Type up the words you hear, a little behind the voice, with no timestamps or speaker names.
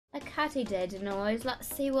Katydid noise.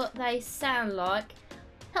 Let's see what they sound like.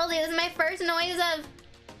 Holy, this is my first noise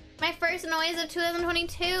of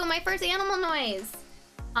 2022. My first animal noise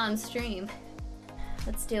on stream.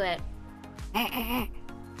 Let's do it. Okay,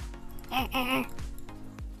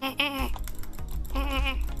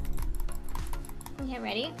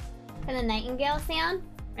 ready? For the Nightingale sound?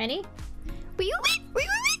 Ready?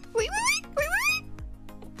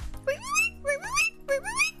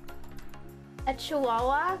 A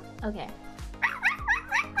Chihuahua? Okay.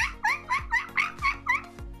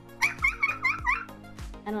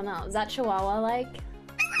 I don't know. Is that Chihuahua like?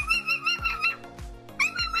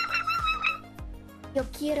 Yo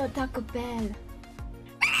quiero Taco Bell.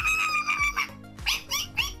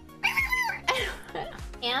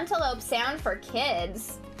 Antelope sound for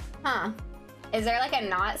kids. Huh. Is there like a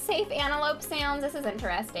not safe antelope sound? This is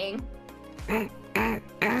interesting.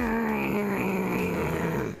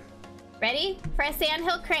 Ready? For a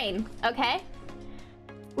Sandhill crane, okay?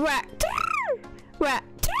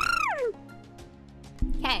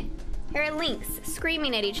 Okay, here are Lynx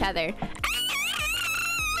screaming at each other.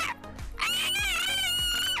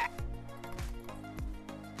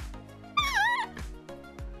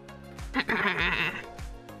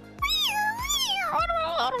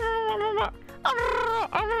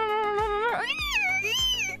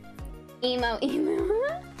 Emo.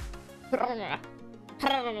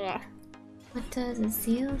 What does a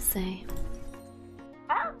seal say?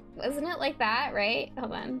 Isn't it like that, right?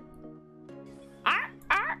 Hold on.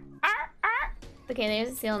 Okay, there's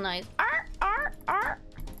a seal noise.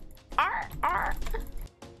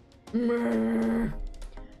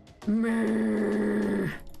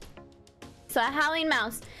 So a howling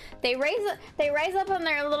mouse. They rise up on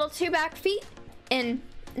their little two back feet and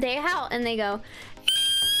they howl and they go.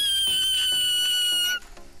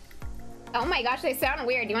 Oh my gosh, they sound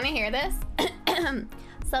weird. Do you want to hear this?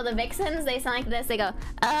 So the Vixens, they sound like this. They go,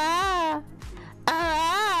 ah,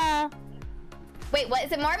 ah. Wait, what?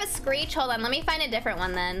 Is it more of a screech? Hold on, let me find a different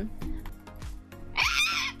one then.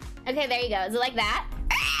 Okay, there you go. Is it like that?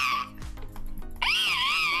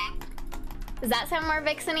 Does that sound more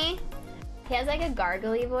Vixen-y? He has like a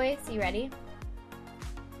gargly voice. You ready?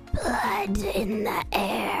 Blood in the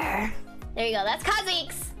air. There you go. That's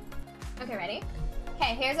Kha'zix. Okay, ready?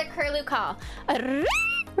 Okay, here's a Curlew call. A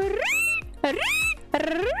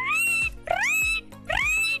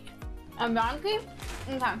donkey?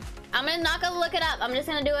 Okay. I'm not gonna look it up. I'm just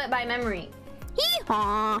gonna do it by memory.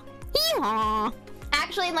 Hee-haw. Hee-haw.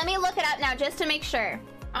 Actually, let me look it up now just to make sure.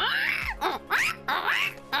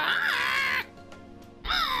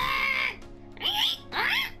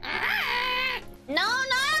 No,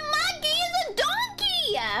 not a monkey. It's a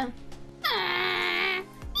donkey.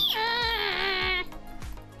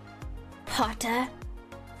 Potter.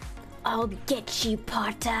 I'll get you,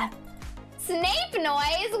 Potter. Snape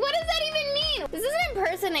noise? What does that even mean? This isn't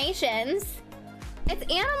impersonations. It's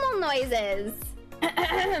animal noises.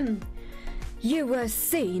 You were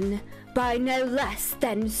seen by no less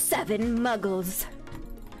than 7 muggles.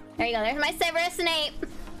 There you go. There's my Severus Snape.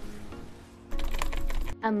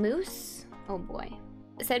 A moose? Oh boy.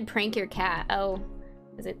 It said prank your cat. Oh,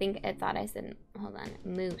 because I thought I said, hold on,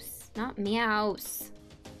 moose, not meows.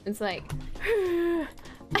 It's like,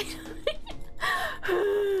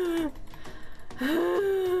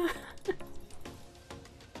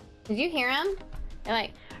 did you hear him? They're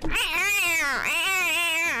like,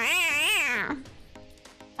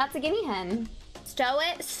 that's a Guinea Hen.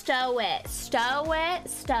 Stoat, Stoat, Stoat,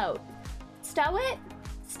 Stoat. Stoat?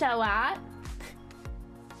 Stoat?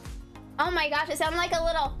 Oh my gosh, it sounded like a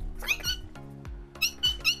little...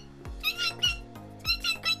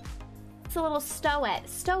 It's a little Stoat.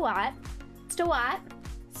 Stoat. Stoat.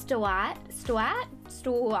 Stoat. Stoat.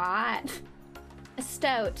 Stoat. A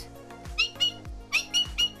stoat.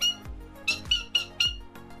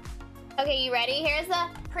 Okay, you ready? Here's the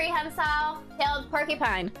prehensile tailed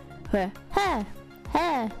porcupine. A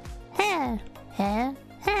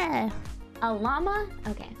llama?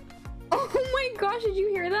 Okay. Oh my gosh, did you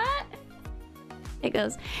hear that? It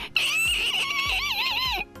goes.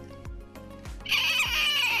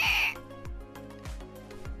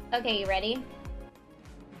 Okay, you ready?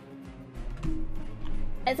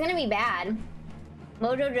 It's gonna be bad.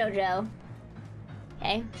 Mojo Jojo.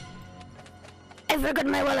 Okay. I forgot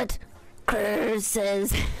my wallet.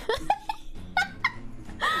 Curses.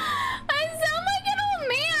 I sound like an old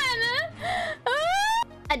man.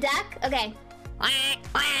 A duck? Okay.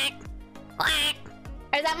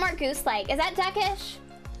 Or is that more goose-like? Is that duckish?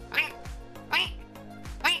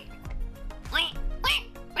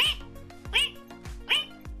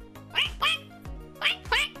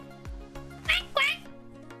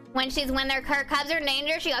 When their cubs are in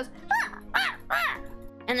danger, she goes,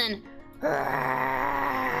 and then,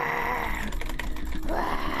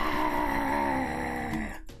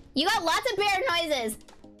 you got lots of bear noises.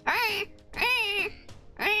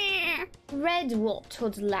 Red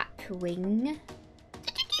Wattled Lapwing.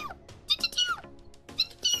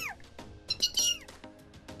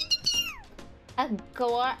 A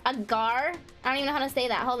Guar? I don't even know how to say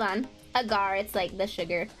that. Hold on. A Guar, it's like the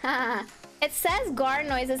sugar. It says Guar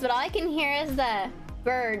noises, but all I can hear is the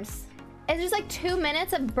birds. It's just like 2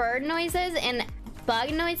 minutes of bird noises and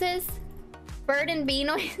bug noises. Bird and bee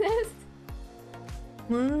noises.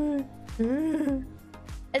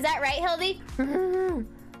 Is that right, Hildy?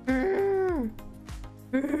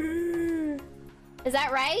 Is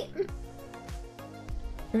that right?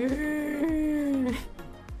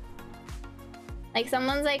 Like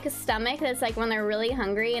someone's like stomach that's like when they're really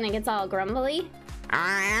hungry and it gets all grumbly.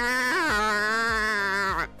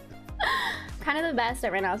 Kind of the best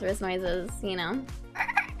at rhinoceros noises, you know?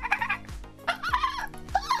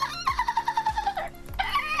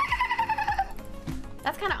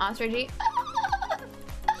 That's kind of ostrichy.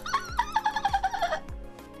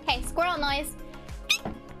 Okay, squirrel noise.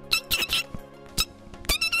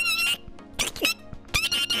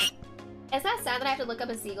 It's not sad that I have to look up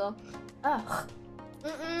a seagull. Ugh.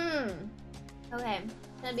 Okay,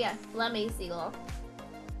 it's gonna be a lemmy seagull.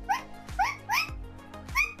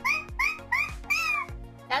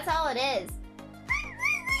 That's all it is.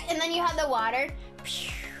 And then you have the water.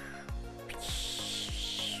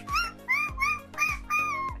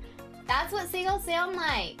 That's what seagulls sound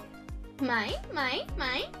like. Mine.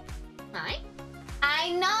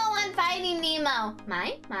 I know I'm finding Nemo.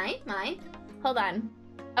 Mine. Hold on.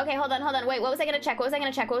 Okay, hold on. Wait, what was I gonna check? What was I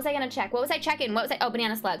checking? Oh,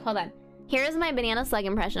 banana slug. Hold on. Here's my banana slug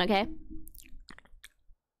impression, okay?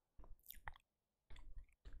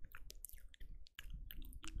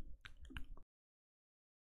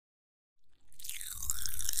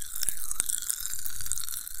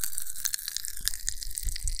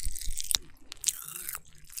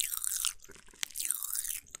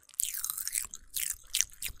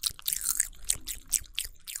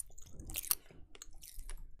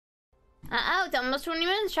 Uh-oh, it's almost 20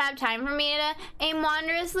 minutes. Do you have time for me to aim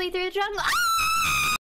wanderously through the jungle? Ah!